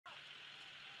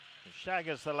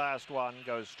Chagas, the last one,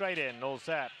 goes straight in, all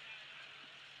set.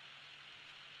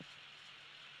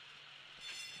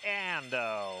 And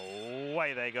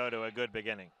away they go to a good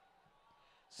beginning.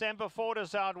 Semper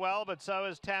Fortis out well, but so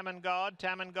is Tamangard.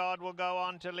 Tamangard will go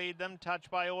on to lead them.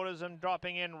 Touched by Autism,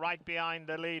 dropping in right behind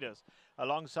the leaders.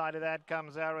 Alongside of that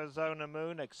comes Arizona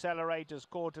Moon. Accelerators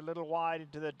caught a little wide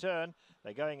into the turn.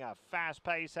 They're going a fast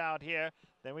pace out here.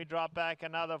 Then we drop back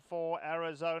another 4.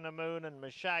 Arizona Moon and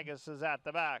Mishagas is at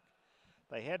the back.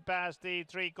 They head past the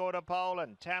three-quarter pole,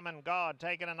 and Tamangard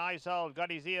taking a nice hold.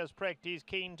 Got his ears pricked. He's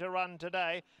keen to run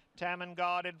today.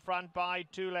 Tamangard in front by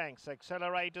 2 lengths.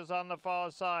 Accelerators on the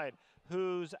far side.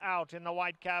 Who's out in the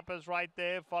white cappers right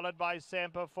there, followed by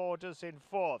Semper Fortis in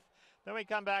 4th. Then we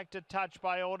come back to Touch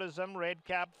by Autism. Red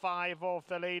cap 5 off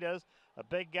the leaders. A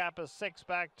big gap of 6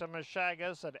 back to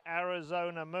Mishagas, and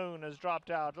Arizona Moon has dropped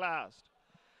out last.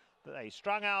 They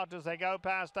strung out as they go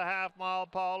past the half-mile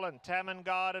pole, and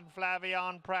Tamangard and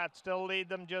Flavian Pratt still lead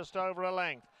them just over a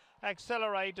length.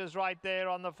 Accelerators right there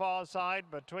on the far side.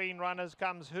 Between runners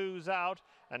comes Who's Out,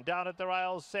 and down at the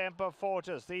rails Semper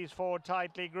Fortis. These 4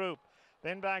 tightly grouped.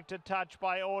 Then back to Touch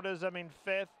by Autism in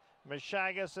 5th.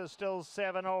 Mishagas is still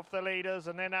 7 off the leaders,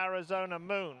 and then Arizona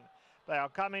Moon. They are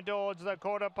coming towards the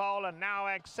quarter pole, and now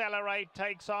Accelerate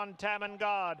takes on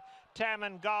Tamangard.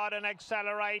 Tamangard and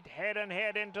Accelerate head and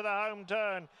head into the home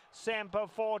turn. Semper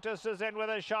Fortis is in with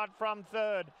a shot from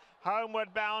 3rd.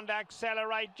 Homeward bound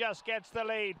Accelerate just gets the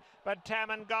lead, but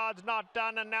Tamangard's not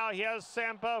done, and now here's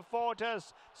Semper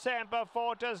Fortis. Semper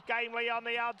Fortis gamely on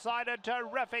the outside. A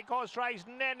terrific horse race.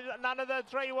 None of the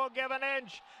 3 will give an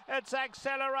inch. It's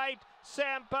Accelerate,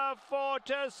 Semper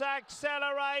Fortis,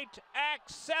 Accelerate.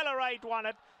 Accelerate won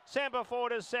it. Semper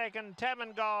Fortis second.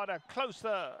 Tamangard a close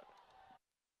third.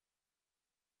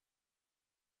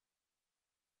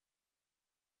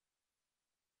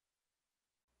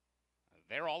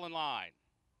 They're all in line.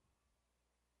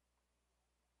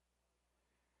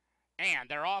 And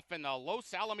they're off in the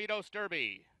Los Alamitos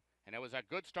Derby. And it was a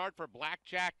good start for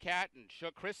Blackjack Cat, and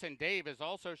Chris and Dave is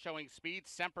also showing speed.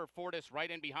 Semper Fortis right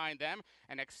in behind them,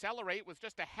 and Accelerate was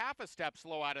just a half a step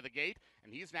slow out of the gate,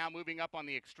 and he's now moving up on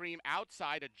the extreme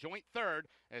outside, a joint 3rd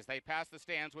as they pass the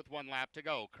stands with 1 lap to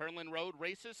go. Curlin Road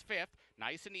races 5th,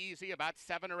 nice and easy, about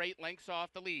 7 or 8 lengths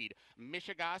off the lead.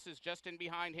 Mishigas is just in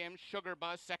behind him. Sugar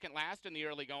Buzz second last in the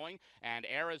early going, and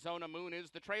Arizona Moon is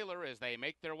the trailer as they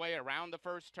make their way around the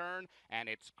first turn, and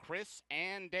it's Chris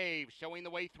and Dave showing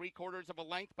the way 3/4 of a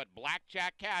length, but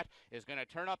Blackjack Cat is going to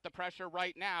turn up the pressure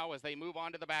right now as they move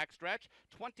on to the backstretch.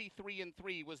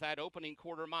 23-3 was that opening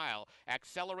quarter mile.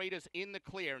 Accelerate is in the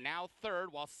clear, now 3rd,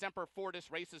 while Semper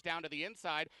Fortis races down to the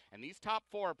inside, and these top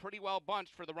 4 are pretty well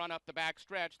bunched for the run up the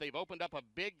backstretch. They've opened up a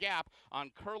big gap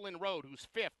on Curlin Road, who's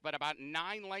 5th, but about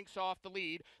 9 lengths off the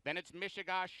lead. Then it's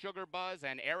Mishigas, Sugar Buzz,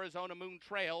 and Arizona Moon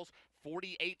trails.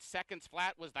 48 seconds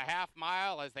flat was the half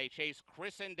mile as they chase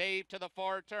Chris and Dave to the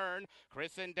far turn.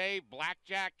 Chris and Dave,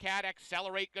 Blackjack Cat,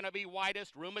 Accelerate going to be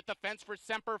widest. Room at the fence for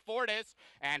Semper Fortis,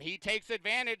 and he takes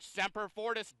advantage. Semper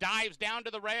Fortis dives down to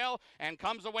the rail and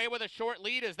comes away with a short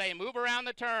lead as they move around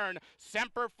the turn.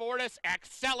 Semper Fortis,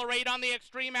 Accelerate on the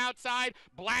extreme outside.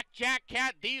 Blackjack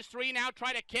Cat, these 3 now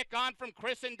try to kick on from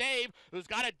Chris and Dave, who's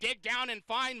got to dig down and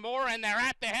find more, and they're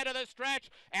at the head of the stretch.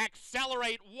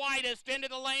 Accelerate widest into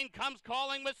the lane, comes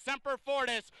calling with Semper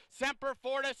Fortis. Semper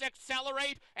Fortis,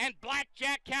 Accelerate, and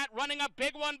Blackjack Cat running a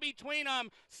big one between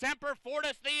them. Semper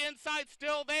Fortis, the inside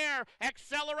still there.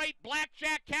 Accelerate,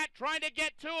 Blackjack Cat trying to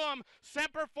get to him.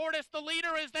 Semper Fortis, the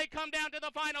leader as they come down to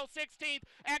the final 16th.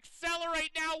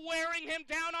 Accelerate now wearing him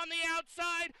down on the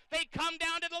outside. They come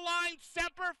down to the line.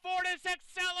 Semper Fortis,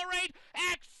 Accelerate.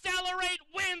 Accelerate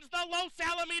wins the Los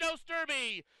Alamitos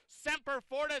Derby. Semper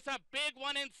Fortis, a big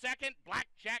one in second.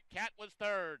 Blackjack Cat was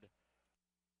 3rd.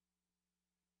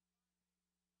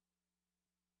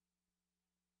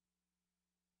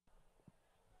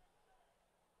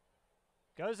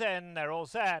 Goes in, they're all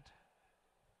set.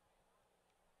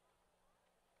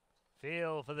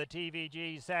 Feel for the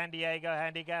TVG San Diego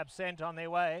Handicap sent on their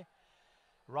way.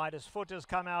 Rider's foot has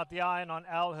come out the iron on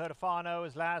Al Herfano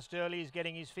as last early. He's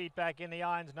getting his feet back in the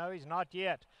irons. No, he's not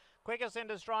yet. Quickest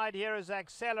into stride here is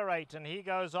Accelerate, and he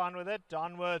goes on with it.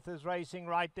 Donworth is racing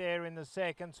right there in the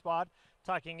 2nd spot.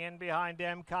 Tucking in behind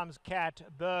them comes Cat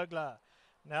Burglar.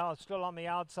 Now still on the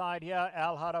outside here,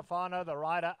 Al Harafano, the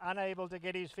rider, unable to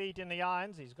get his feet in the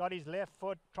irons. He's got his left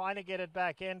foot trying to get it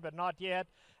back in, but not yet.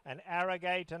 And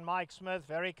Arrogate and Mike Smith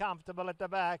very comfortable at the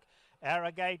back.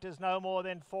 Arrogate is no more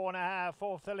than 4.5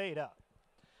 off the leader.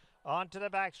 On to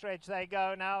the backstretch they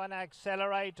go now, and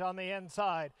Accelerate on the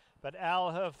inside. But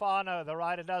Al Herfano, the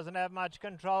rider, doesn't have much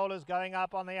control, is going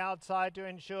up on the outside to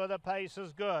ensure the pace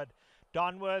is good.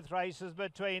 Donworth races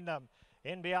between them.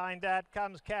 In behind that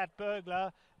comes Cat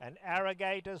Burglar, and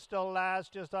Arrogate is still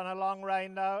last, just on a long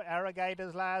rein though. Arrogate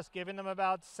is last, giving them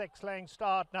about 6 lengths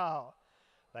start now.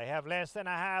 They have less than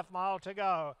a half mile to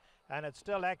go, and it's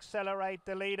still Accelerate,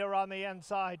 the leader on the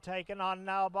inside, taken on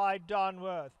now by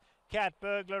Donworth. Cat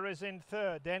Burglar is in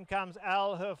third. Then comes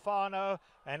Al Herfano,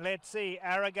 and let's see,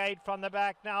 Arrogate from the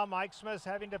back now. Mike Smith's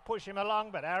having to push him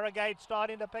along, but Arrogate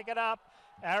starting to pick it up.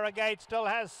 Arrogate still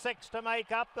has 6 to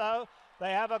make up though.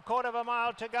 They have a quarter of a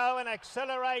mile to go, and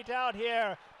Accelerate out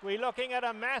here. We're looking at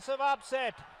a massive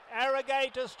upset.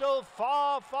 Arrogate is still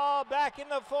far, far back in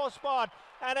the 4th spot,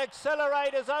 and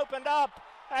Accelerate has opened up.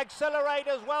 Accelerate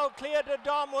is well clear to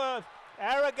Donworth.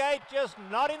 Arrogate just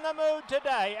not in the mood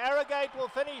today. Arrogate will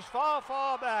finish far,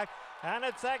 far back, and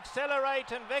it's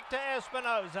Accelerate and Victor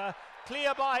Espinosa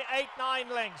clear by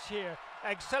 8-9 lengths here.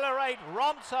 Accelerate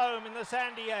romps home in the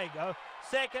San Diego.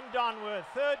 Second, Donworth.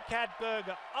 Third, Cat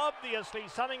Burger. Obviously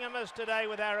something amiss today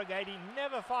with Arrogate. He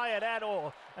never fired at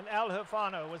all, and Al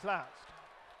Herfano was last.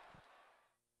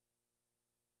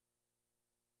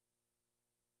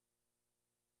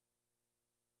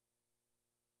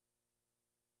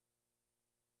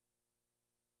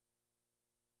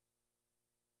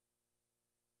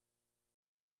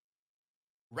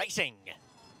 Racing.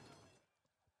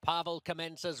 Pavel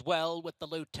commences well with the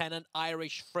Lieutenant,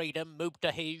 Irish Freedom,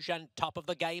 Mubtahij, and Top of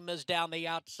the Game is down the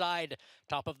outside.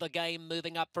 Top of the Game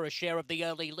moving up for a share of the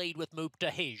early lead with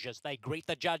Mubtahij as they greet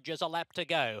the judges, a lap to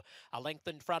go. A length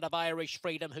in front of Irish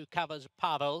Freedom, who covers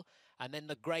Pavel. And then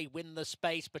the grey win the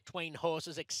space between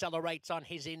horses, Accelerates on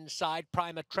his inside.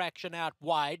 Prime Attraction out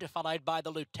wide, followed by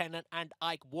the Lieutenant and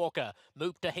Ike Walker.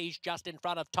 Mubtahij just in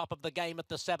front of Top of the Game at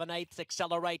the 7/8.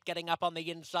 Accelerate getting up on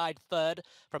the inside third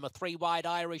from a 3 wide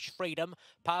Irish Freedom.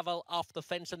 Pavel off the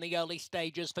fence in the early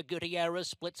stages for Gutierrez.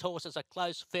 Splits horses a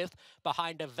close 5th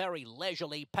behind a very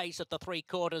leisurely pace at the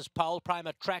 3/4 pole. Prime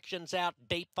Attraction's out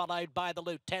deep, followed by the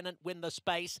Lieutenant, win the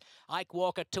space. Ike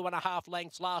Walker 2.5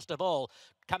 lengths last of all.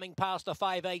 Coming past the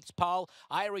 5/8 pole,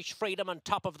 Irish Freedom and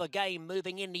Top of the Game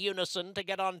moving in unison to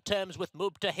get on terms with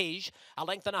Mubtahij. A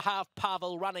length and a half,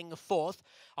 Pavel running 4th.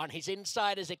 On his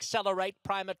inside is Accelerate,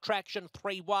 Prime Attraction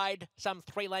 3 wide, some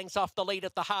 3 lengths off the lead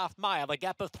at the half mile. A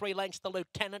gap of 3 lengths, the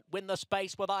Lieutenant win the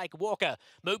space with Ike Walker.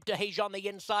 Mubtahij on the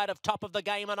inside of Top of the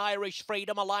Game and Irish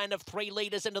Freedom, a line of 3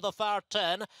 leaders into the far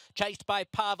turn, chased by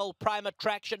Pavel, Prime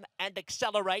Attraction and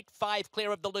Accelerate. 5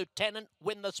 clear of the Lieutenant,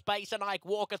 win the space, and Ike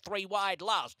Walker 3 wide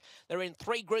last. They're in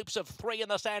 3 groups of 3 in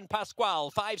the San Pasqual.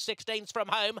 5/16 from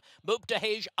home.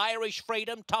 Mubtahij, Irish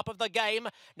Freedom, Top of the Game.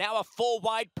 Now a 4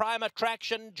 wide Prime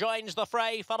Attraction joins the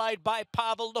fray, followed by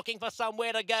Pavel looking for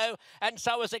somewhere to go, and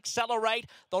so is Accelerate.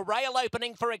 The rail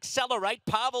opening for Accelerate.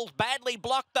 Pavel's badly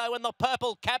blocked though in the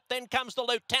purple cap. Then comes the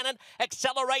Lieutenant.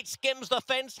 Accelerate skims the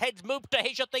fence, heads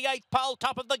Mubtahij at the 8th pole.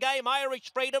 Top of the Game,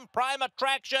 Irish Freedom, Prime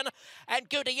Attraction, and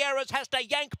Gutierrez has to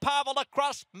yank Pavel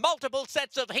across multiple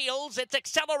sets of heels. It's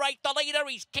Accelerate the leader.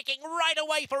 He's kicking right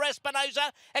away for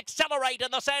Espinosa. Accelerate in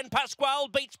the San Pasqual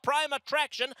beats Prime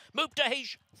Attraction.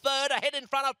 Mubtahij third, ahead in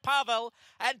front of Pavel,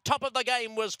 and Top of the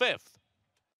Game was 5th.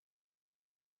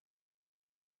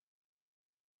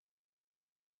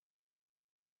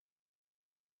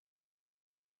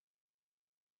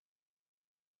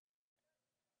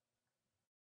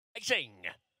 Racing.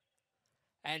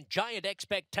 And Giant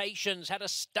Expectations had a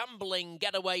stumbling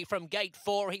getaway from gate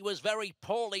 4. He was very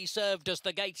poorly served as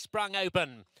the gate sprung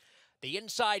open. The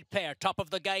inside pair, Top of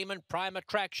the Game and Prime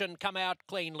Attraction, come out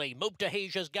cleanly.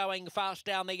 Mubtahij is going fast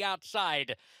down the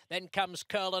outside. Then comes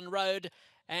Curlin Road,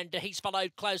 and he's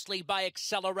followed closely by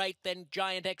Accelerate. Then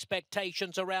Giant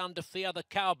Expectations around to Fear the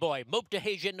Cowboy.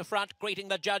 Mubtahij in front, greeting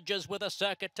the judges with a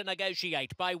circuit to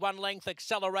negotiate. By 1 length,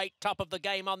 Accelerate, Top of the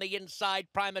Game on the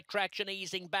inside. Prime Attraction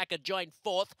easing back a joint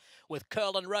 4th, with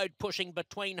Curlin Road pushing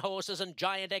between horses and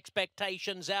Giant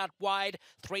Expectations out wide.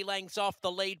 3 lengths off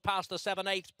the lead past the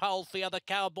 7/8 pole. Fear the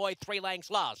Cowboy 3 lengths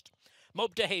last.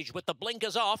 Mubtahij, with the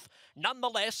blinkers off,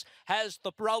 nonetheless has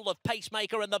the role of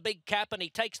pacemaker in the big cap, and he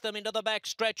takes them into the back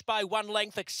stretch by 1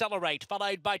 length. Accelerate,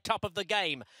 followed by Top of the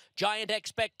Game. Giant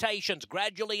Expectations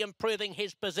gradually improving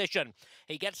his position.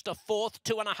 He gets to 4th,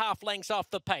 2.5 lengths off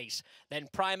the pace. Then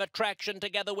Prime Attraction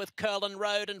together with Curlin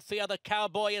Road, and Fear the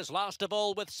Cowboy is last of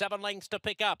all with 7 lengths to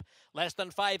pick up. Less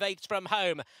than 5/8 from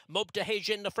home. Mubtahij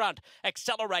in the front.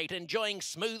 Accelerate, enjoying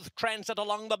smooth transit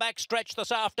along the back stretch this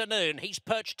afternoon. He's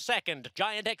perched second. second.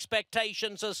 Giant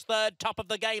Expectations is third. Top of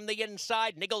the game, the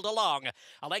inside, niggled along.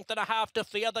 A length and a half to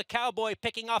Fear the Cowboy,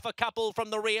 picking off a couple from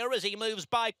the rear as he moves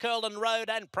by Curlin Road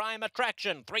and Prime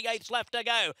Attraction. 3/8 left to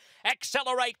go.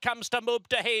 Accelerate comes to move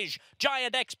to Hij.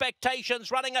 Giant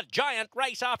Expectations running a giant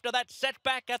race after that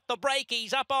setback at the break.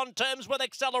 He's up on terms with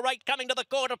Accelerate coming to the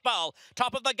quarter pole.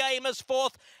 Top of the game is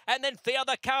fourth, and then Fear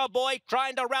the Cowboy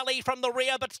trying to rally from the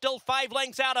rear, but still 5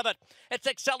 lengths out of it. It's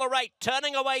Accelerate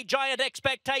turning away Giant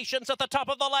Expectations at the top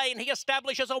of the lane. He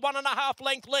establishes a 1.5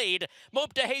 length lead.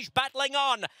 Move to Hij battling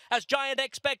on as Giant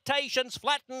Expectations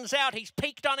flattens out. He's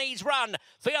peaked on his run.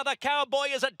 Fear the Cowboy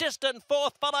is a distant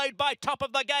fourth, followed by Top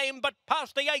of the Game, but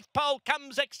past the 8th pole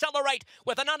comes Accelerate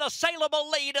with an unassailable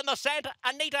lead in the Santa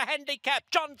Anita Handicap.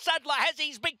 John Sadler has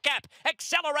his big cap.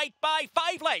 Accelerate by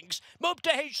 5 lengths. Move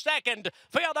to Hij second.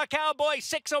 Fear the Cowboy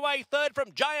 6 away third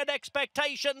from Giant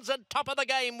Expectations, and Top of the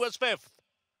Game was 5th.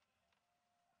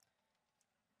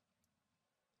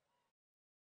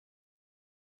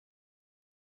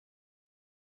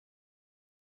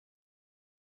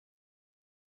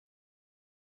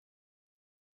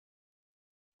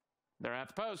 They're at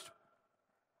the post.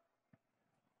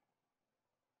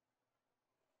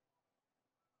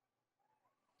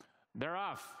 They're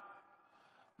off.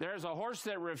 There's a horse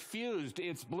that refused.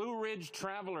 It's Blue Ridge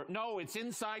Traveler. No, it's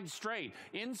Inside Straight.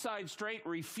 Inside Straight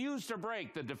refused to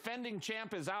break. The defending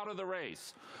champ is out of the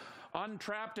race.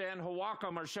 Untrapped and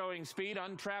Hawakam are showing speed.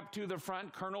 Untrapped to the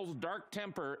front. Colonel's Dark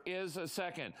Temper is a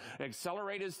second.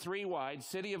 Accelerate is 3 wide.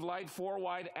 City of Light 4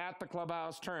 wide at the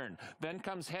clubhouse turn. Then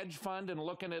comes Hedge Fund and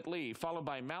Looking at Lee, followed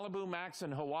by Malibu Max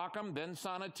and Hawakam, then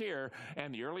Sonneteer,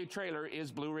 and the early trailer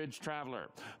is Blue Ridge Traveler.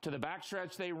 To the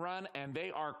backstretch they run, and they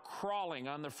are crawling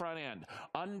on the front end.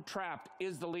 Untrapped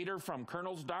is the leader from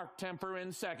Colonel's Dark Temper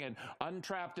in second.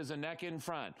 Untrapped is a neck in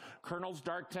front. Colonel's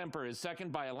Dark Temper is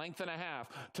second by a length and a half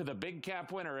to the big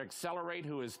cap winner, Accelerate,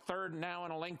 who is third now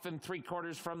and a length and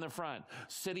 3/4 from the front.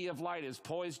 City of Light is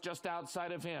poised just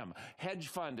outside of him. Hedge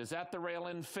Fund is at the rail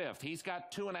in 5th. He's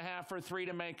got 2.5 or 3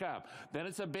 to make up. Then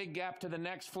it's a big gap to the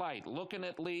next flight. Looking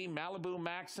at Lee, Malibu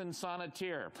Max, and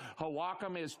Sonneteer.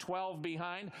 Hawakam is 12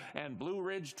 behind, and Blue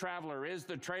Ridge Traveler is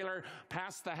the trailer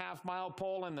past the half-mile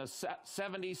pole in the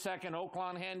 72nd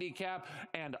Oaklawn Handicap,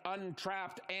 and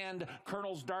Untrapped and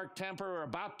Colonel's Dark Temper are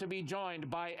about to be joined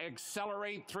by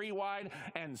Accelerate 3 wide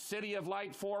and City of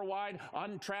Light 4 wide.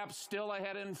 Untrapped still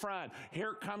ahead in front.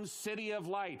 Here comes City of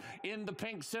Light in the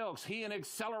pink silks. He and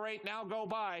Accelerate now go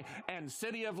by, and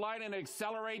City of Light and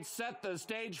Accelerate set the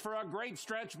stage for a great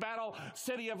stretch battle.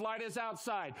 City of Light is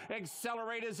outside.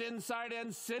 Accelerate is inside,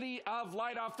 and City of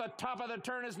Light off the top of the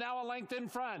turn is now a length in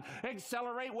front.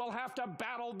 Accelerate will have to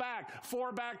battle back.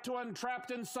 4 back to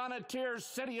Untrapped and Sonneteer.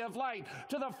 City of Light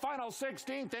to the final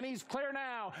 16th, and he's clear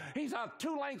now. He's a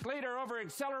 2-length leader over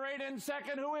Accelerate in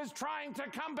second, who is trying to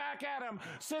come back at him.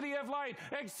 City of Light,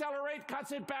 Accelerate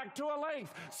cuts it back to a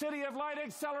length. City of Light,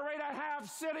 Accelerate a half.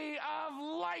 City of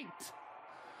Light.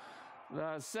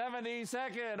 The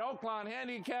 72nd Oaklawn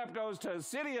Handicap goes to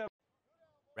City of...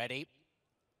 Ready.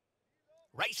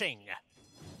 Racing.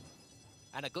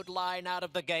 And a good line out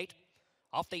of the gate.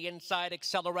 Off the inside,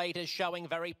 Accelerate is showing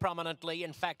very prominently.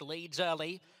 In fact, leads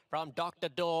early from Dr.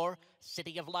 Door.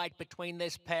 City of Light between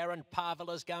this pair, and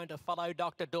Pavel is going to follow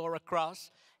Dr. Door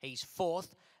across. He's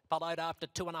 4th, followed after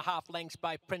 2.5 lengths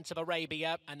by Prince of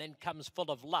Arabia, and then comes Full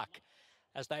of Luck.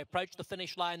 As they approach the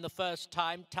finish line the first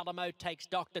time, Talamo takes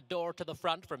Dr. Door to the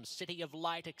front from City of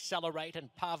Light, Accelerate,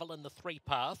 and Pavel in the 3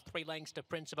 path. 3 lengths to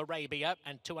Prince of Arabia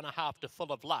and 2.5 to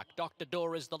Full of Luck. Dr.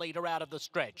 Door is the leader out of the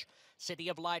stretch. City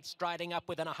of Light striding up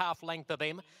within a half length of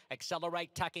him.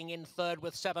 Accelerate tucking in third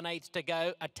with 7/8 to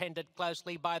go, attended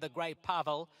closely by the grey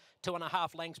Pavel.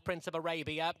 2.5 lengths Prince of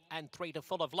Arabia and 3 to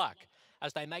Full of Luck.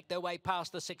 As they make their way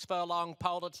past the 6 furlong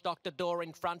pole, it's Dr. Door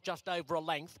in front, just over a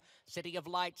length. City of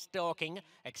Light stalking.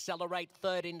 Accelerate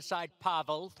third inside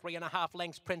Pavel. 3.5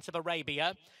 lengths Prince of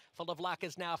Arabia. Full of Luck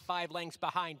is now 5 lengths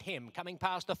behind him. Coming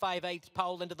past the 5/8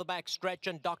 pole into the back stretch,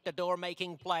 and Dr. Door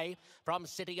making play from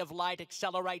City of Light.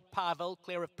 Accelerate Pavel,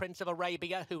 clear of Prince of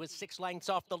Arabia, who is 6 lengths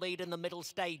off the lead in the middle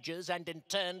stages, and in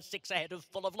turn 6 ahead of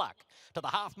Full of Luck. To the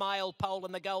half-mile pole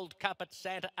in the Gold Cup at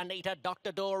Santa Anita,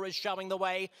 Dr. Door is showing the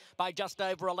way by just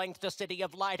over a length to City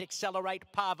of Light.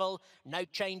 Accelerate Pavel. No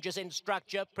changes in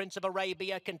structure. Prince of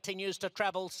Arabia continues to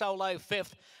travel solo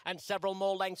 5th, and several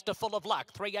more lengths to Full of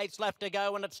Luck. 3/8 left to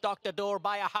go, and it's Dr. Door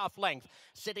by a half length.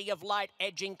 City of Light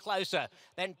edging closer.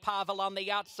 Then Pavel on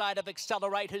the outside of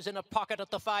Accelerate, who's in a pocket at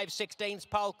the 5/16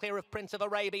 pole, clear of Prince of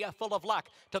Arabia, Full of Luck.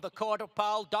 To the quarter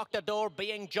pole, Dr. Door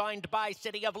being joined by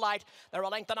City of Light. They're a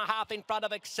length and a half in front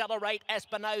of Accelerate.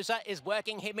 Espinosa is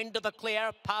working him into the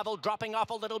clear. Pavel dropping off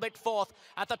a little bit fourth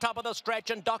at the top of the stretch,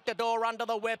 and Dr. Door under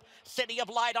the whip. City of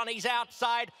Light on his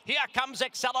outside. Here comes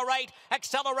Accelerate.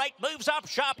 Accelerate moves up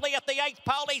sharply at the 8th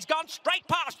pole. He's gone straight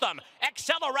past them.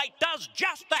 Accelerate does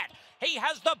just that. He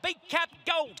has the Big Cap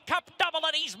Gold Cup double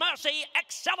at his mercy.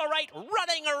 Accelerate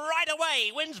running right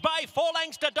away. Wins by 4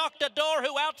 lengths to Dr. Door,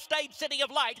 who outstayed City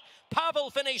of Light. Pavel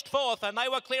finished fourth, and they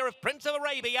were clear of Prince of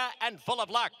Arabia and Full of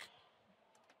Luck.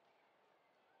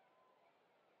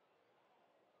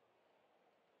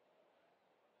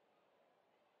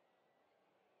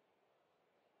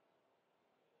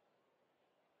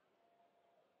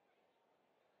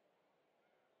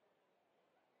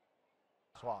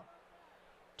 Swan.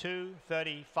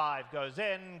 2:35 goes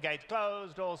in, gates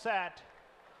closed, all set.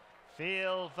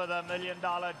 Field for the $1 million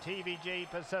TVG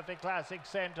Pacific Classic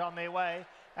sent on their way.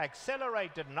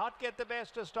 Accelerate did not get the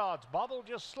best of starts. Bobbled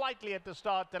just slightly at the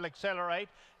start. They'll Accelerate.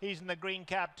 He's in the green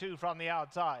cap too from the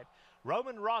outside.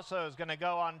 Roman Rosso is going to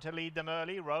go on to lead them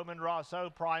early. Roman Rosso,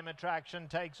 prime attraction,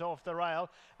 takes off the rail.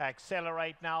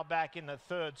 Accelerate now back in the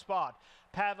 3rd spot.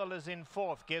 Pavel is in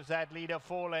 4th, gives that leader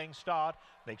 4-length start.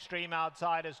 The extreme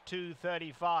outside is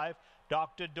 2:35.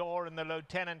 Dr. Door and the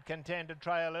Lieutenant contend to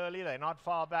trail early. They're not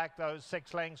far back. Those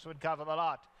 6 lengths would cover the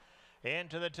lot.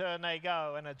 Into the turn they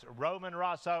go, and it's Roman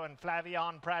Rosso and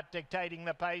Flavian Pratt dictating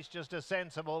the pace, just a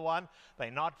sensible one.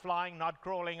 They're not flying, not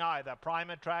crawling either.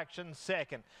 Prime attraction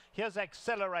 2nd. Here's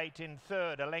Accelerate in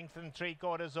 3rd, a length and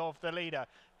 3/4 off the leader.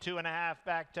 2.5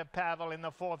 back to Pavel in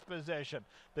the 4th position.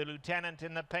 The Lieutenant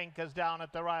in the pink is down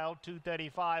at the rail,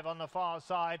 2:35 on the far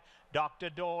side. Dr.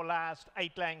 Door last,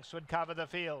 8 lengths would cover the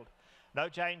field. No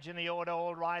change in the order.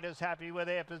 All riders happy with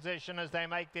their position as they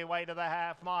make their way to the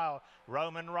half mile.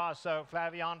 Roman Rosso,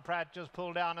 Flavian Pratt just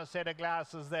pulled down a set of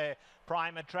glasses there.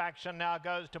 Prime attraction now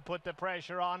goes to put the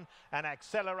pressure on and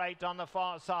Accelerate on the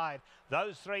far side.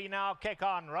 Those 3 now kick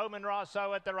on. Roman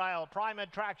Rosso at the rail. Prime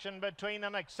attraction between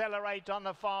them. Accelerate on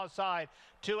the far side.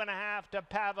 2.5 to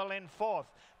Pavel in 4th.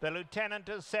 The Lieutenant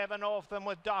is 7 off them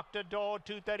with Dr. Door.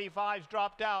 2:35's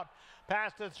dropped out.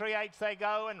 Past the 3/8 they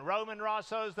go, and Roman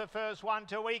Rosso's the first one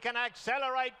to weaken.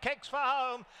 Accelerate kicks for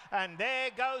home, and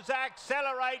there goes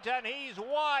Accelerate, and he's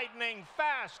widening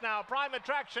fast now. Prime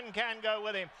attraction can go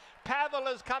with him. Pavel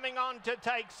is coming on to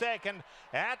take 2nd.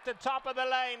 At the top of the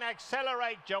lane,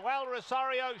 Accelerate. Joel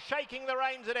Rosario shaking the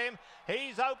reins at him.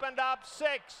 He's opened up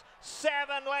 6,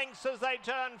 7 lengths as they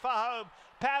turn for home.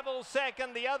 Pavel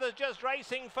 2nd, the others just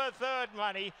racing for 3rd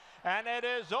money. And it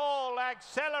is all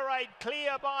Accelerate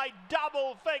clear by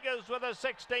double figures with a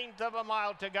 16th of a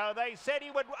mile to go. They said he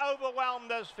would overwhelm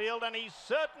this field, and he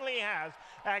certainly has.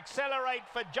 Accelerate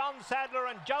for John Sadler,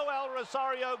 and Joel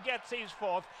Rosario gets his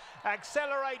 4th.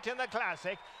 Accelerate in the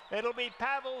Classic. It'll be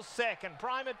Pavel 2nd.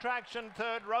 Prime attraction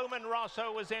 3rd. Roman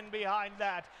Rosso was in behind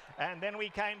that. And then we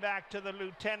came back to the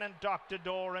Lieutenant, Dr.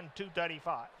 Door, and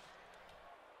 2:35.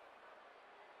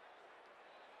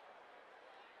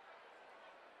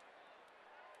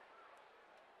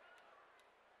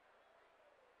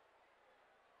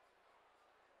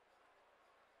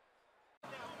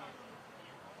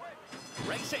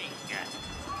 Racing.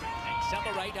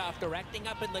 Accelerate after acting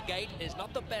up in the gate is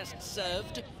not the best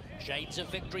served. Shades of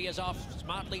Victory is off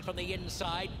smartly from the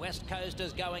inside. West Coast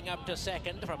is going up to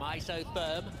 2nd from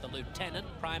Isotherm. The Lieutenant,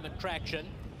 prime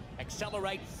attraction.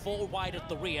 Accelerate 4 wide at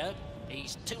the rear.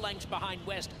 He's 2 lengths behind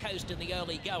West Coast in the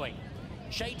early going.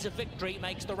 Shades of Victory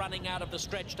makes the running out of the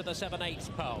stretch to the 7/8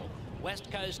 pole.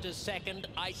 West Coast is 2nd,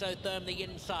 Isotherm the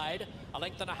inside. A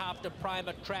length and a half to prime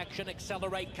attraction.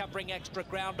 Accelerate covering extra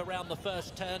ground around the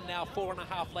first turn, now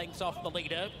 4.5 lengths off the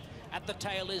leader. At the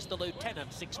tail is the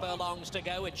Lieutenant, 6 furlongs to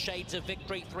go. It's Shades of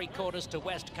Victory, 3/4 to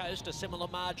West Coast, a similar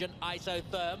margin,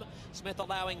 Isotherm. Smith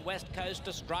allowing West Coast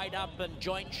to stride up and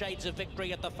join Shades of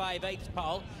Victory at the 5/8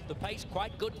 pole. The pace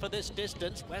quite good for this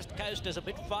distance. West Coast is a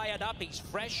bit fired up, he's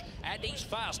fresh and he's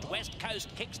fast. West Coast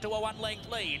kicks to a 1-length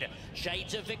lead.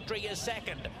 Shades of Victory is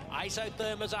 2nd.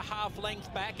 Isotherm is a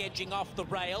half-length back, edging off the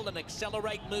rail, and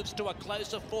Accelerate moves to a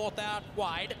closer 4th out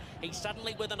wide. He's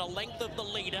suddenly within a length of the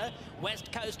leader.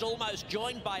 West Coast almost almost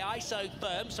joined by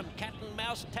Isotherm. Some cat and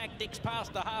mouse tactics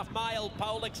past the half-mile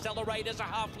pole. Accelerators a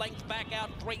half length back out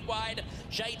 3 wide.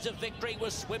 Shades of Victory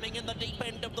was swimming in the deep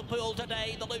end of the pool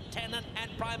today. The Lieutenant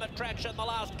and Prime Attraction, the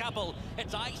last couple.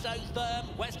 It's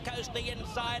Isotherm, West Coast the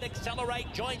inside.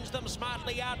 Accelerate joins them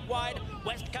smartly out wide.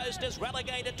 West Coast is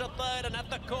relegated to third, and at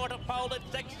the quarter pole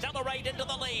it's Accelerate into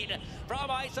the lead. From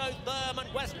Isotherm,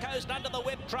 and West Coast under the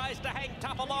whip tries to hang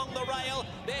tough along the rail.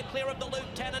 They're clear of the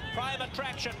Lieutenant. Prime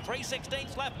Attraction,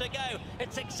 3/16 left to go.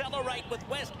 It's Accelerate with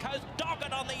West Coast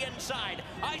dogged on the inside.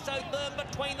 Isotherm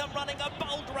between them running a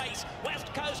bold race.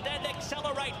 West Coast and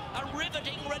Accelerate, a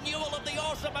riveting renewal of the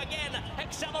awesome again.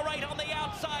 Accelerate on the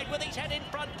outside with his head in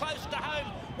front close to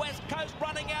home. West Coast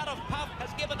running out of puff,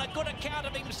 has given a good account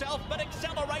of himself, but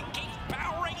Accelerate keeps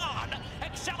powering on.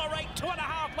 Accelerate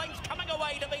 2.5 lengths coming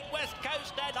away to beat West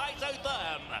Coast and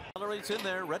Isotherm. Accelerate's in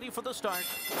there, ready for the start.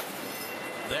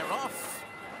 They're off.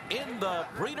 In the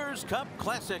Breeders' Cup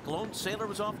Classic, Lone Sailor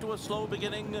was off to a slow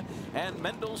beginning, and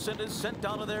Mendelssohn is sent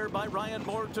out of there by Ryan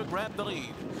Moore to grab the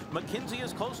lead. McKinsey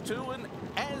is close to, and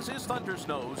as is Thunder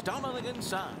Snows, down on the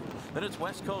inside. Then it's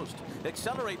West Coast.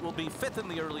 Accelerate will be 5th in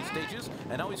the early stages,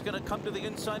 and now he's going to come to the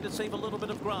inside to save a little bit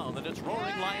of ground. And it's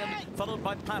Roaring Lion, followed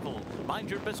by Pavel. Mind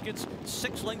Your Biscuits,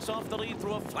 6 lengths off the lead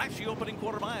through a flashy opening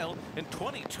quarter mile in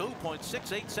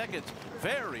 22.68 seconds.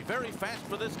 Very, very fast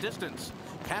for this distance.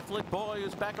 Catholic Boy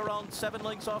is back around 7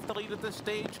 lengths off the lead at this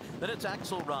stage. Then it's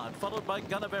Axelrod, followed by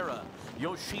Gunnevera.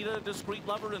 Yoshida, Discreet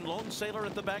Lover, and Lone Sailor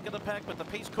at the back of the pack, but the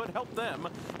pace could help them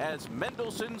as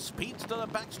Mendelssohn speeds to the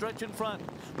backstretch in front.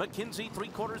 McKinsey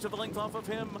 3/4 of a length off of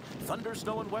him. Thunder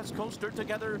Snow and West Coast are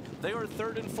together. They are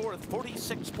 3rd and 4th.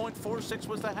 46.46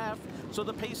 was the half, so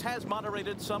the pace has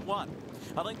moderated somewhat.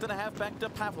 A length and a half back to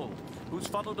Pavel, who's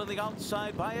followed on the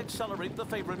outside by Accelerate, the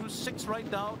favorite, who's 6th right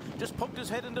now. Just poked his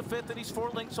head into 5th, and he's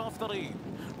 4 lengths off the lead.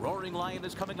 Roaring Lion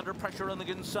is coming under pressure on the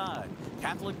inside.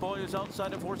 Catholic Boy is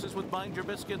outside of horses with Mind Your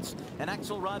Biscuits, and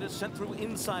Axelrod is sent through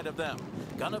inside of them.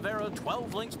 Gunnevera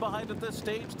 12 lengths behind at this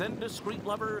stage, then Discreet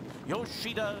Lover,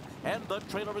 Yoshida, and the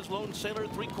trailer is Lone Sailor,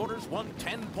 3/4,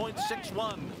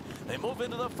 110.61. They move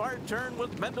into the far turn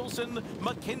with Mendelssohn,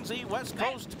 McKinsey, West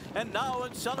Coast, and now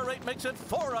Accelerate makes it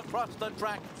 4 across the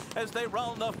track as they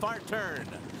round the far turn.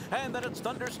 And then it's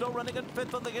Thunder Snow running in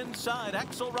 5th on the inside.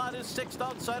 Axelrod is 6th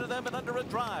outside of them and under a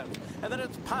drive. And then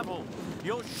it's Pavel.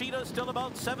 Yoshida still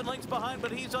about 7 lengths behind,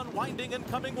 but he's unwinding and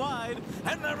coming wide.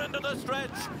 And they're into the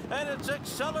stretch. And it's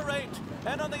Accelerate.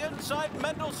 And on the inside,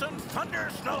 Mendelssohn, Thunder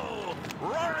Snow,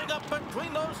 roaring up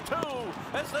between those two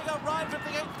as they arrive at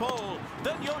the 8th pole.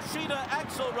 Then Yoshida,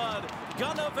 Axelrod.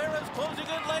 Gunnevera's closing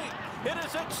in late. It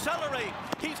is Accelerate.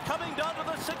 He's coming down to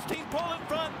the 16th pole in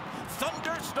front.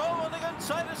 Thunder Snow on the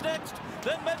inside is next.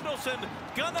 Then Mendelssohn,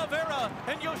 Gunnevera,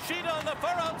 and Yoshida on the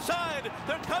far outside.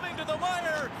 They're coming to the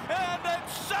wire, and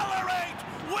Accelerate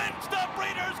wins the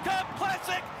Breeders' Cup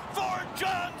Classic for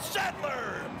John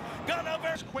Sadler.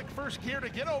 Gunnevera's quick first gear to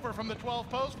get over from the 12th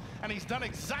post, and he's done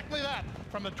exactly that.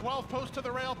 From the 12th post to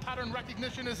the rail, pattern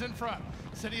recognition is in front.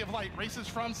 City of Light races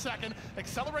from 2nd.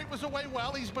 Accelerate was away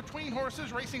well. He's between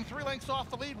horses, racing 3 lengths off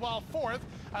the lead, while 4th,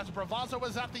 as Bravazzo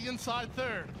is at the inside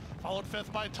 3rd. Followed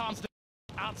 5th by Tom's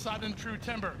outside in True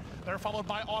Timber. They're followed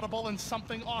by Audible and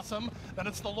Something Awesome. Then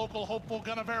it's the local hopeful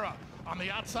Gunnevera. On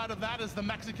the outside of that is the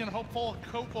Mexican hopeful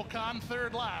Oaklawn,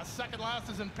 3rd last. 2nd last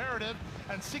is Imperative,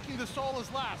 and Seeking the Soul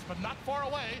is last, but not far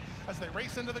away as they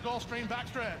race into the Gulfstream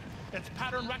backstretch. It's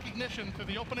pattern recognition through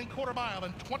the opening quarter mile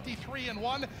in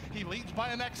 23-1. He leads by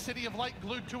an City of Light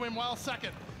glued to him while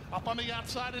 2nd. Up on the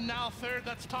outside and now 3rd,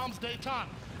 that's Tom's Detente.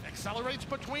 Accelerates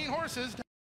between horses.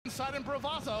 Inside in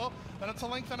Bravazzo, then it's a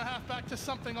length and a half back to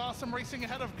Something Awesome, racing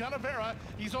ahead of Gunnevera.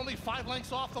 He's only 5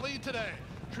 lengths off the lead today.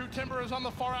 True Timber is on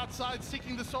the far outside.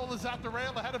 Seeking the Soul is at the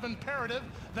rail ahead of Imperative.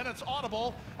 Then it's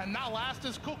Audible, and now last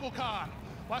is Kukulkan.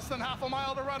 Less than half a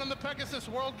mile to run in the Pegasus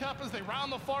World Cup as they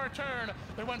round the far turn.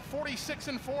 They went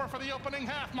 46-4 for the opening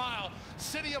half mile.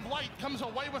 City of Light comes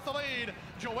away with the lead.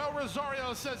 Joel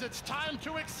Rosario says it's time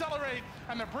to accelerate,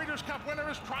 and the Breeders' Cup winner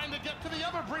is trying to get to the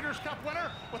other Breeders' Cup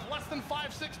winner with less than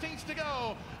 5/16 to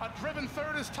go. A driven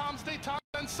 3rd is Tom's Detente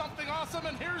and Something Awesome,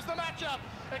 and here's the matchup.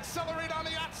 Accelerate on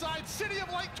the outside, City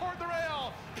of Light toward the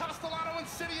rail. Castellano and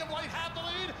City of Light have the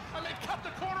lead, and they cut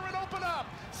the corner and open up.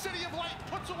 City of Light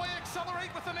puts away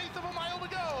Accelerate with 1/8 of a mile to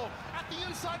go. At the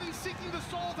inside and Seeking the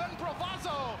Soul, then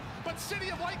Bravazzo. But City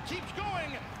of Light keeps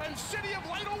going, and City of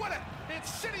Light will win it. It's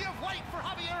City of Light for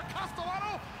Javier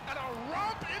Castellano, and a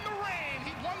romp in the rain.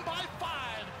 He won by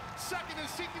 5. 2nd is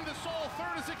Seeking the Soul,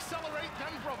 3rd is Accelerate,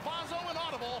 then Bravazzo and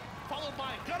Audible, followed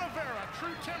by Gunnevera,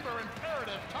 True Timber,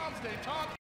 Imperative, Tom's Detente.